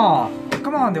 come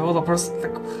on, developers.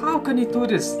 Like, how can you do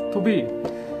this to me?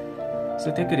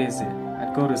 So take it easy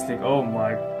and go to sleep. Oh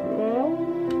my god.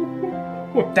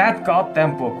 That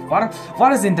goddamn book.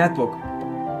 What is in that book?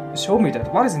 Show me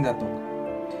that. What is in that book?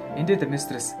 Indeed, the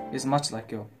mistress is much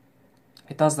like you.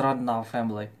 It does run in our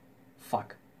family.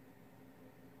 Fuck.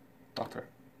 Doctor.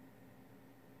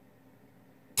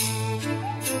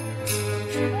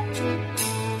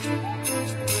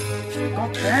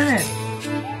 God damn it!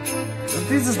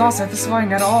 This is not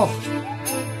satisfying at all.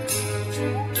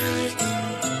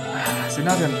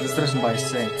 Scenario illustration by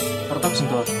saying production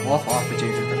to Wolf RPG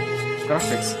editor.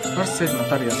 Graphics, first set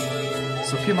material,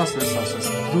 Sukima's resources,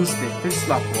 blue stick, this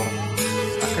platform,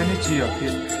 Akanichi of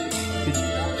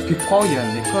Pipoyan,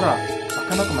 Nikora,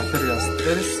 Akanoko materials,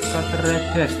 there is cut red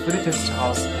head, free text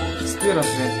house, Heroes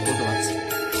went bloodlines.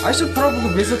 I should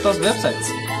probably visit those websites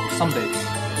someday.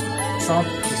 Sound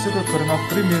Isugo Kurima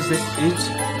free music each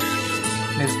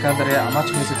Nizkadre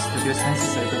Amateur Music Studio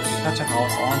Senses Hitachi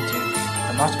House on Team.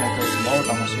 The matchmakers more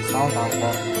Damashi sound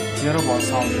alpha 01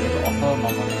 sound with offer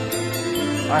number.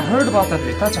 I heard about that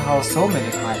Hitachi House so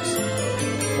many times.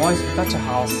 Why is Hitachi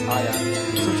House Aya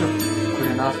such a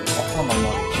good enough offer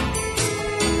number?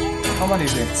 Common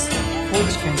events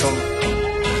Foolish Kingdom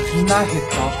Fina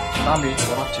Hito Nami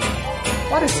Orochi.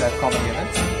 What is that common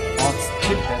event? What's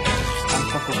Chiphead and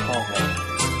Koku Kogo?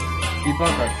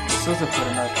 Debugger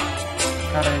Suzukurina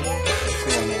Kare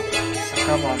Suyama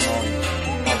Sakaba no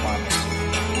Mobile.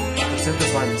 Presented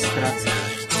by Miss Grazie.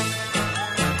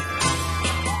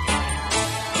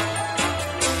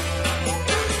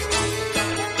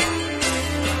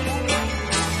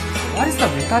 What is the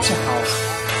Hitachi House?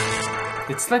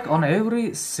 It's like on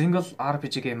every single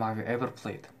RPG game I've ever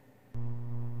played.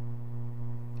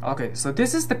 Okay, so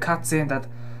this is the cutscene that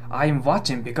I'm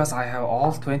watching because I have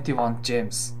all 21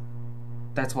 gems.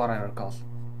 That's what I recall.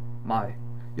 My,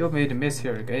 you made a miss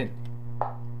here again.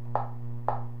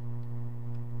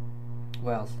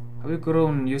 Well, have you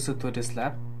grown used to this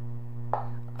lab?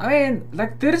 I mean,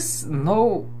 like there's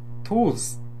no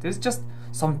tools. There's just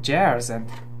some jars and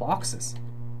boxes.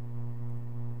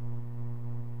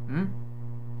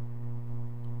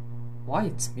 Why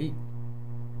it's me?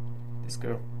 This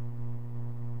girl.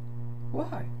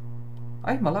 Why?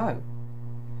 I'm alive.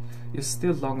 You're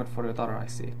still longing for your daughter, I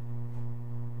see.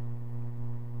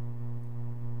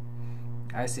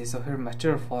 I see, so her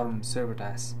mature form served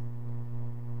as.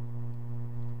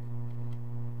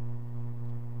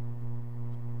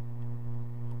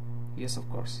 Yes, of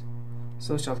course.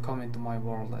 So shall come into my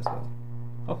world as well.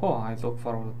 Oh, I look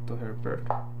forward to her birth.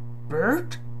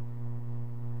 Birth?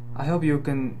 I hope you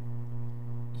can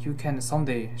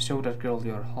someday show that girl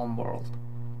your home world.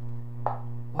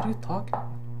 What are you talking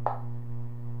about?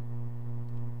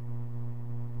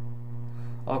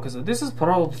 Okay, so this is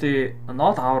probably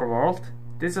not our world.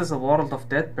 This is a world of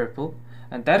dead people.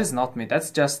 And that is not me.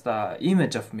 That's just the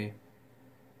image of me.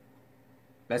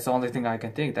 That's the only thing I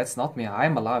can think. That's not me.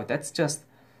 I'm alive. That's just...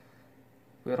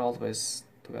 we're always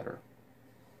together.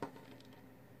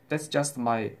 That's just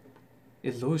my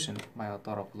illusion, my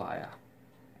adorable Aya.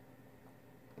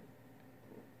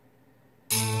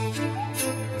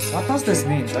 What does this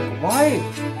mean? Like, why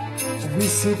we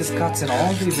see this cutscene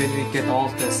only when we get all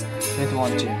this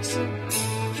 21 gems?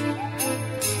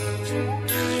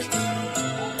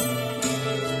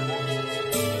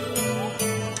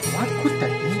 What could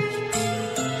that mean?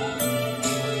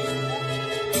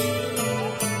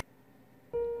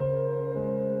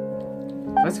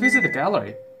 Let's visit the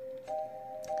gallery.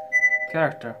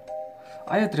 Character.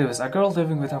 Aya Drevis, a girl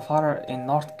living with her father in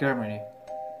North Germany.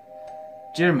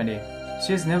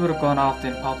 She has never gone out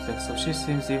in public, so she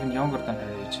seems even younger than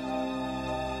her age.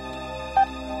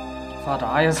 Father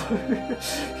Aya's...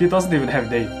 he doesn't even have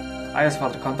name. Aya's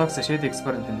father conducts a shady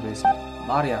experiment in the basement.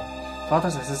 Maria,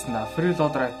 father's assistant, a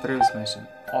freeloader at Drevis Mansion.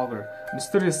 Augur,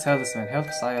 mysterious salesman,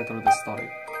 helps Aya through the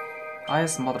story.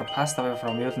 Aya's mother passed away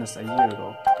from illness a year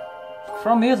ago.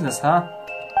 From illness, huh?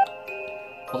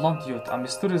 Blonde youth, a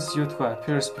mysterious youth who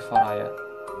appears before Aya.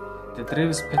 The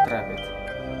Drevis pet rabbit.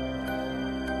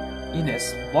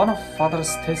 Ines, one of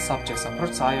father's test subjects,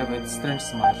 approaches Aya with a strange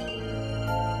smile.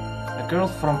 A girl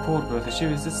from Poorwood, she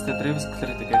visits the Drevis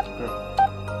clinic to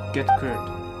get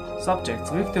cured. Subjects,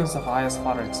 victims of Aya's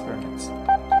father experiments.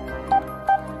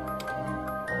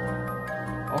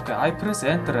 Okay, I press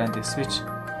enter and they switch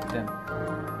them.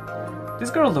 This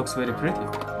girl looks very pretty.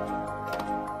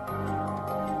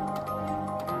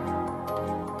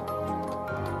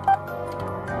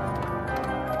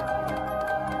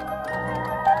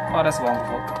 Oh, that's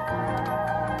wonderful.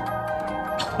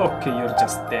 Okay, you're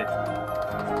just dead.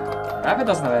 Rabbit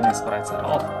doesn't have any sprites at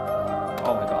all.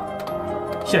 Oh my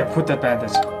god. Yeah, put that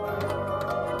bandage.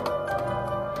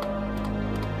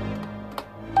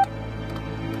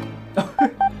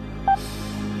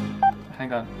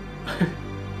 Hang on.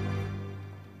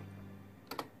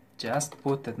 Just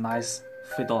put that nice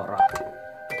fedora.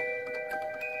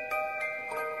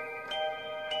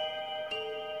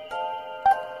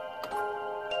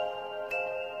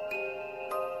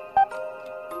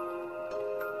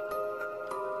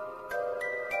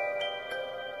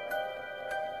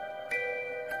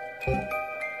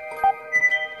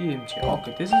 EMG.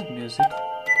 Okay, this is music.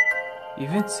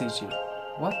 Event CG.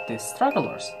 What this?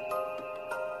 Strugglers.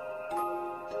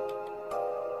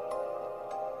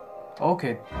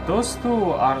 Okay, those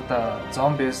two are the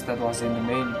zombies that was in the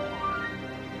main...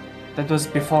 that was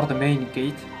before the main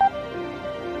gate.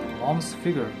 Mom's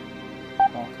figure.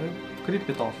 Okay.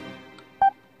 Creepy doll.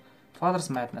 Father's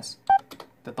madness.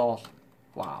 The doll.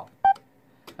 Wow.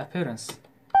 Appearance.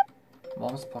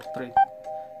 Mom's portrait.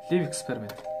 Leave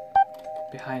experiment.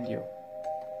 Behind you.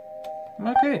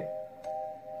 Okay.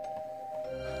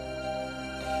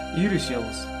 Eerie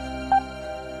shells.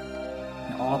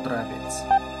 Odd rabbits.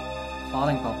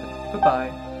 Falling puppet.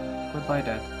 Goodbye. Goodbye,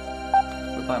 Dad.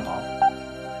 Goodbye, Mom.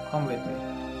 Come with me.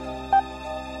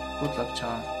 Good luck,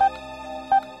 child.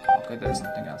 Okay, there is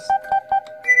something else.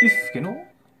 If, you know?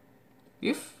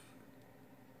 If?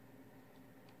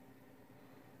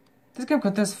 This game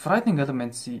contains frightening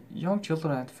elements, young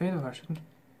children and fatal version.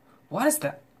 What is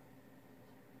that?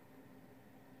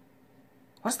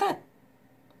 What's that?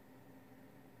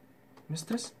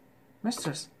 Mistress?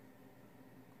 Mistress?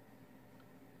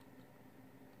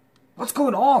 What's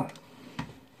going on?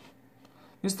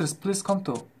 Mistress, please come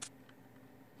to.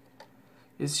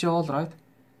 Is she alright?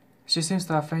 She seems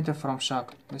to have fainted from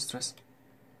shock, Mistress.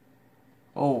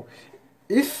 Oh,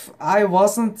 if I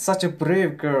wasn't such a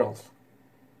brave girl.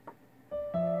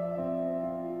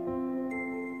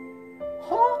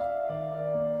 Huh?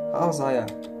 How's Aya?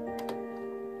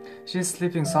 She's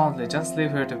sleeping soundly, just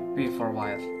leave her to be for a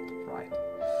while. Right.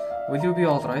 Will you be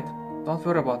alright? Don't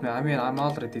worry about me, I mean, I'm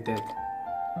already dead.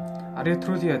 Are you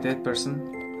truly a dead person?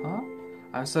 Huh?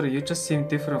 I'm sorry, you just seem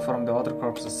different from the other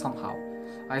corpses somehow.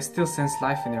 I still sense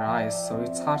life in your eyes, so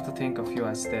it's hard to think of you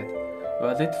as dead.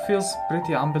 Well, it feels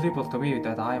pretty unbelievable to me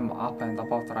that I'm up and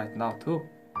about right now too.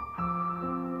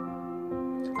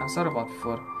 I'm sorry about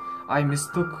before. I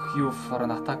mistook you for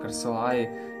an attacker, so I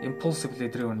impulsively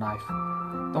drew a knife.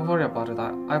 Don't worry about it,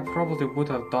 I probably would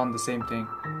have done the same thing.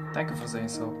 Thank you for saying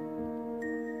so.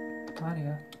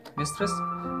 Maria. Mistress?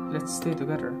 Let's stay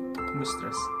together.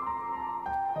 Mistress.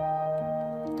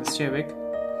 Is she awake?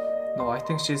 No, I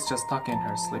think she's just talking in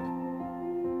her sleep.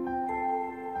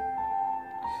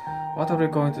 What are we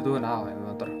going to do now, I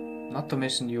wonder? Not to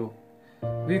mention you.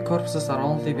 We corpses are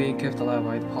only being kept alive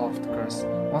by the power of the curse.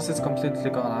 Once it's completely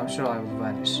gone, I'm sure I will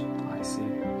vanish. I see.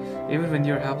 Even when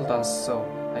you're helped us so,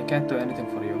 I can't do anything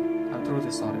for you. I'm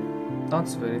truly sorry. Don't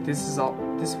swear it, this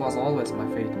was always my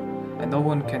fate, and no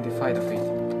one can defy the fate.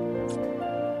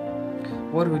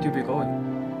 Where would you be going?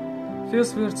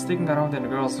 Feels weird sticking around in the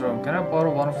girl's room. Can I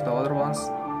borrow one of the other ones?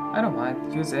 I don't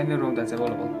mind. Use any room that's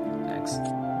available. Thanks.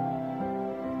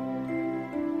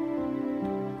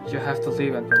 You have to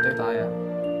leave and protect Aya.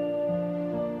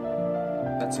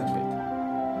 That's your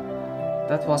fate.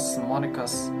 That was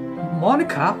Monica's...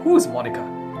 Monica? Who is Monica?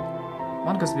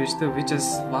 Monica's wish too, which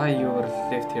is why you were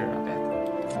left here a bit.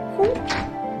 Who?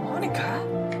 Monica?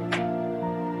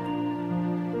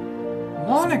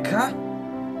 Monica?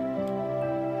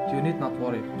 You need not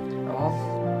worry.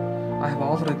 I have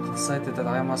already decided that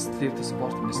I must leave to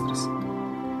support the mistress.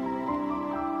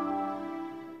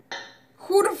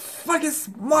 Who the fuck is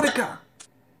Monica?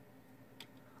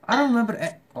 I don't remember.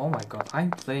 Oh my god,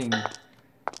 I'm playing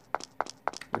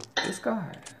with this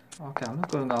guy. Okay, I'm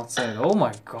not going outside. Oh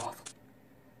my god.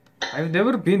 I've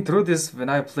never been through this when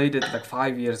I played it like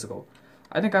 5 years ago.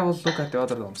 I think I will look at the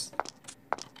other rooms.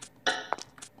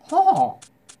 Oh!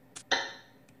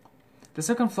 The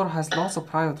second floor has lots of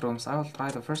private rooms. I will try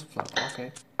the first floor.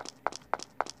 Okay.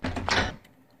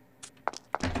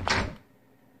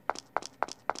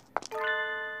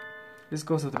 This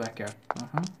goes to the backyard.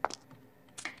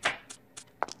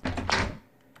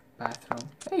 Bathroom.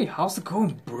 Hey, how's it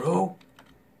going, bro?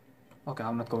 Okay,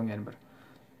 I'm not going anywhere.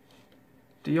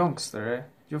 The youngster, eh?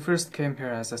 You first came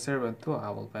here as a servant too, I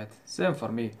will bet. Same for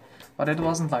me. But it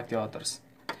wasn't like the others.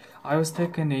 I was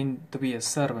taken in to be a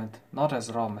servant, not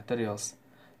as raw materials.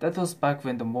 That was back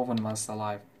when the movement was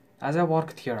alive. As I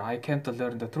worked here, I came to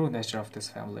learn the true nature of this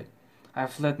family. I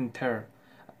fled in terror,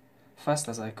 fast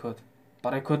as I could,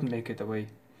 but I couldn't make it away.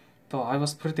 Though I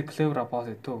was pretty clever about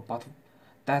it too, but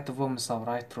that woman saw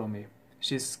right through me.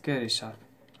 She's scary sharp.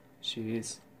 She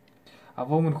is. A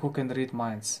woman who can read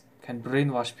minds, can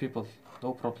brainwash people,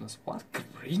 no problems. What?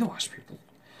 Brainwash people?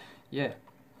 Yeah,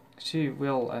 she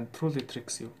will and truly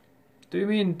tricks you. Do you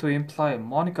mean to imply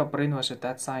Monica brainwashed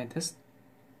that scientist?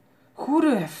 Who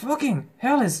the fucking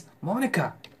hell is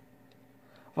Monica?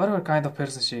 Whatever kind of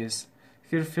person she is,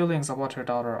 her feelings about her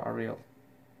daughter are real.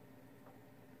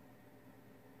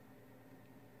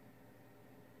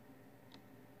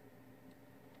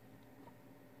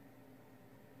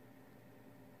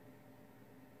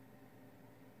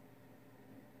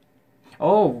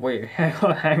 Oh wait,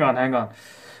 hang on.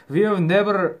 We have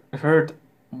never heard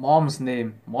mom's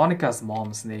name, Monica's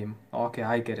mom's name. Okay,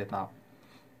 I get it now.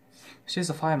 She's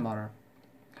a fine mother.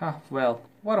 Huh, well,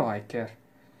 what do I care?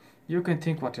 You can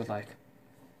think what you like.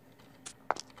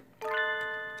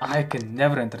 I can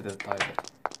never enter the toilet.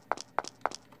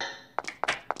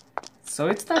 So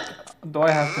it's like, do I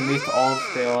have to meet all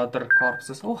the other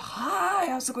corpses? Oh, hi!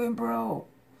 How's it going, bro?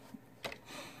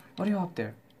 What are you up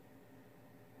there?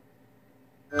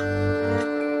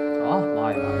 Oh,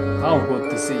 my. How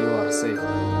good to see you are safe.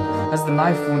 Has the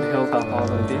knife wound held up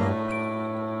already?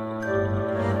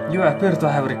 You appear to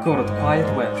have recovered quite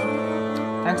well.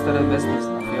 Thanks to the business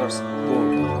of yours.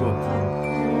 Good.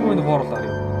 Who in the world are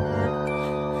you?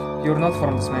 You're not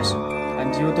from this mansion,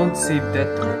 and you don't seem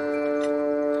dead to me.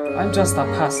 I'm just a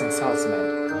passing salesman.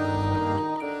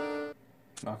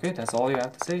 Okay, that's all you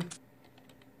have to say.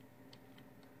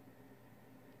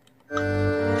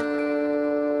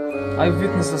 I've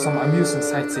witnessed some amusing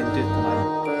sights indeed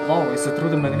tonight. Law is a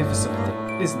truly magnificent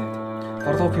thing, isn't it?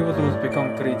 For though people will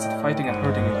become great at fighting and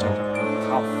hurting each other.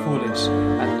 How foolish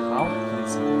and how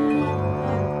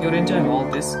pleasing. You're enjoying all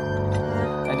this?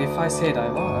 And if I said I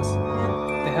was,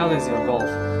 the hell is your goal?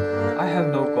 I have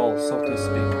no goal, so to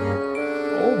speak.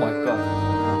 Oh my god.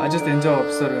 I just enjoy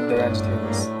observing the ranged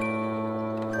humans.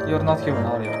 You're not human,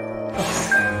 are you?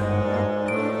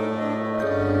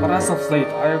 But as of late,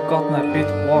 I have gotten a bit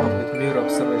bored with mere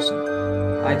observation.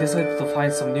 I decided to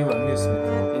find some new amusement.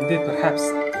 Indeed, perhaps,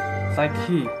 like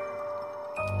he,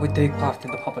 would take part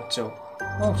in the puppet show.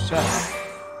 Oh, shit.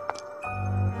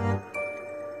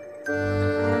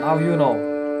 Now you know,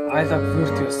 I like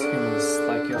virtuous humans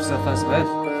like yourself as well.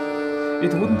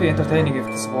 It wouldn't be entertaining if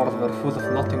this world were full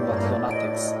of nothing but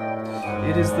lunatics.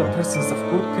 It is the presence of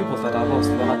good people that allows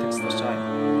lunatics to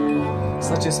shine.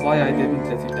 Such is why I didn't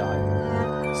let you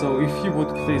die. So if you would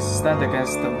please stand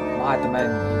against the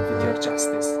madman with your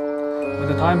justice. When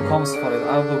the time comes for it,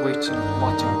 I will be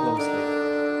watching closely.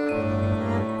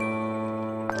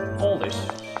 Holy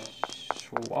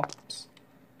whoops.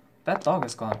 That dog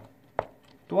is gone.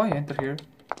 Do I enter here?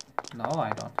 No,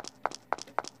 I don't.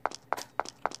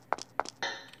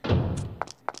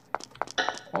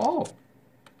 Oh.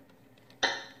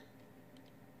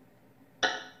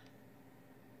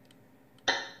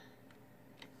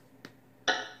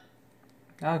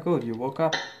 Ah, good, you woke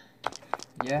up.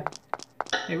 Yeah.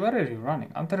 Hey, where are you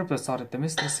running? I'm terribly sorry, the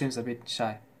mistress seems a bit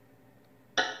shy.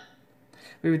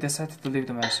 We decided to leave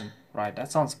the mansion. Right,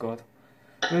 that sounds good.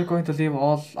 We're going to leave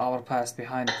all our past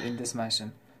behind in this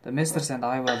mansion. The mistress and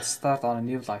I will start on a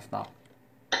new life now.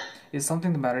 Is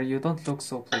something the matter? You don't look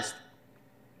so pleased.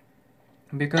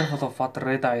 Be careful of that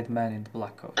red-eyed man in the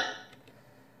black coat.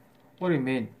 What do you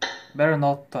mean? Better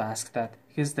not to ask that.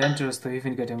 He's dangerous to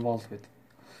even get involved with.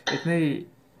 It may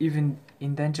even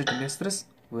endanger the mistress?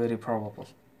 Very probable.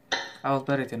 I will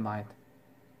bear it in mind.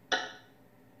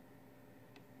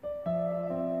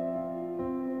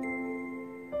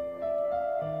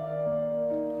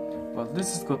 Well,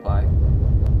 this is goodbye.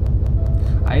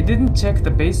 I didn't check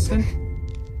the basement,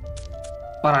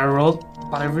 but I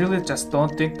really just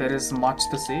don't think there is much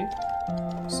to see.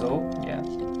 So, yeah.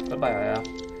 Goodbye, Aya.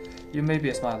 You may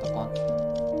be smiled upon.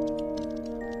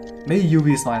 May you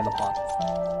be smiled upon.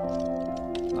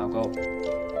 Now go.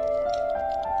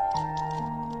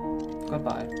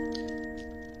 Goodbye.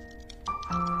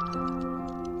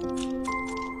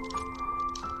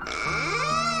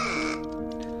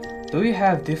 Do we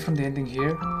have different ending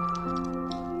here?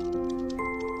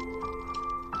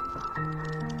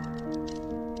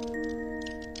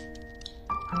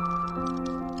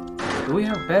 Do we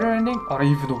have better ending or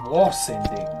even worse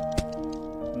ending?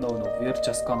 No, we're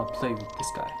just gonna play with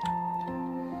this guy.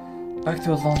 Back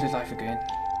to a lonely life again.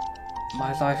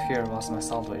 My life here was my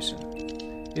salvation.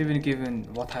 Even given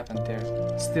what happened there,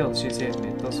 still she saved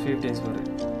me. Those feelings were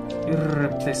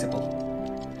irreplaceable.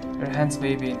 Her hands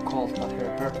may be cold, but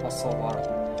her heart was so warm.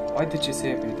 Why did she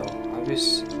save me though? I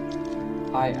wish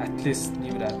I at least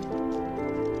knew that.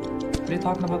 Are you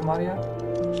talking about Maria?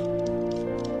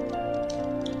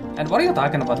 And what are you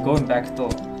talking about going back to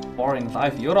boring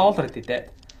life? You're already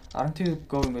dead. Aren't you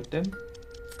going with them?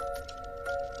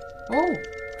 Oh,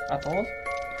 at all?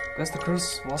 Guess the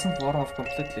curse hasn't worn off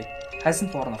completely.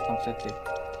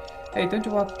 Hey, don't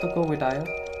you want to go with Aya?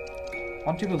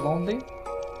 Won't you be lonely?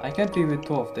 I can't be with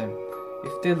two of them.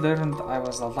 If they learned I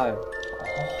was alive,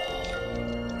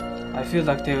 I feel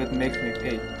like they would make me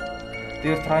pay.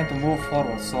 They're trying to move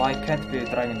forward, so I can't be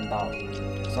dragging them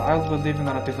down. So I will be living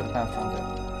on a different path from them.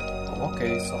 Oh,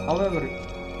 okay, so however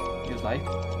you like.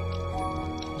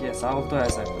 Yes, I will do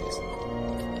as I please.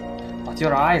 But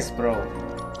your eyes, bro.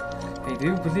 Hey, do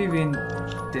you believe in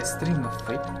the stream of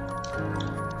fate?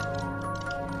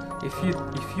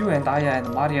 If you and Aya and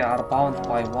Maria are bound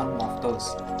by one of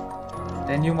those,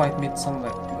 then you might meet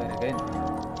somewhere again.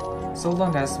 So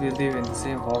long as we live in the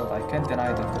same world, I can't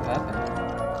deny that could happen.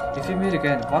 If you meet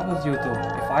again, what would you do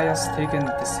if I has taken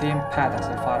the same path as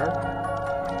your father?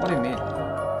 What do you mean?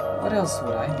 What else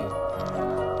would I mean?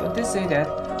 Don't they say that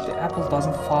the apple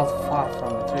doesn't fall far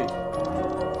from the tree?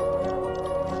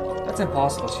 That's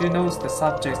impossible. She knows the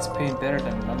subject's pain better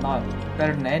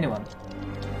than anyone.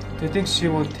 Do you think she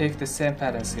would take the same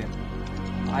path as him?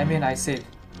 I mean, I said,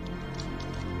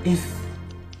 if.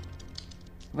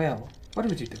 Well, what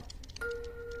would you do?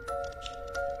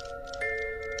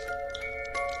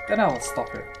 Then I will stop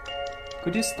here.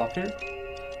 Could you stop here?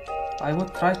 I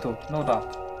would try to, no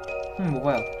doubt.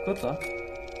 Well, good luck.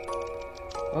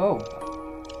 Oh,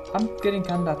 I'm getting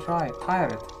kinda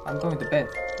tired. I'm going to bed.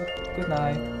 Good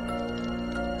night.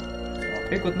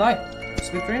 Okay, good night.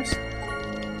 Sweet dreams.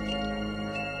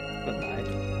 Good night.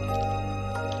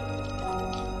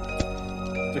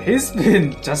 So he's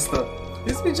been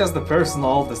just a person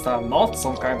all this time, not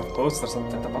some kind of ghost or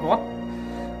something. But what?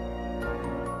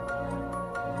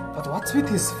 But what's with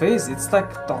his face? It's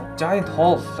like the giant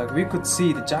hole. Like we could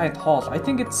see the giant hole. I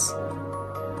think it's,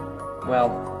 well,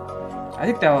 I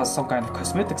think that was some kind of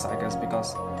cosmetics, I guess,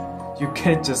 because you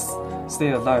can't just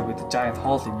stay alive with a giant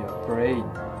hole in your brain.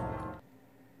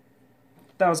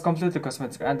 That was completely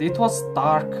cosmetic, and it was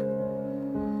dark,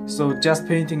 so just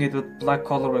painting it with black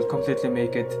color will completely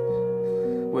make it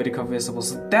very convincible.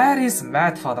 So that is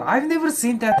mad, father. I've never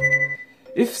seen that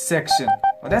if section.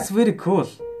 Oh, that's very cool.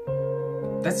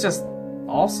 That's just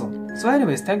awesome. So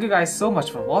anyways, thank you guys so much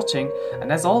for watching,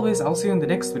 and as always, I'll see you in the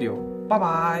next video. Bye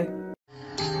bye.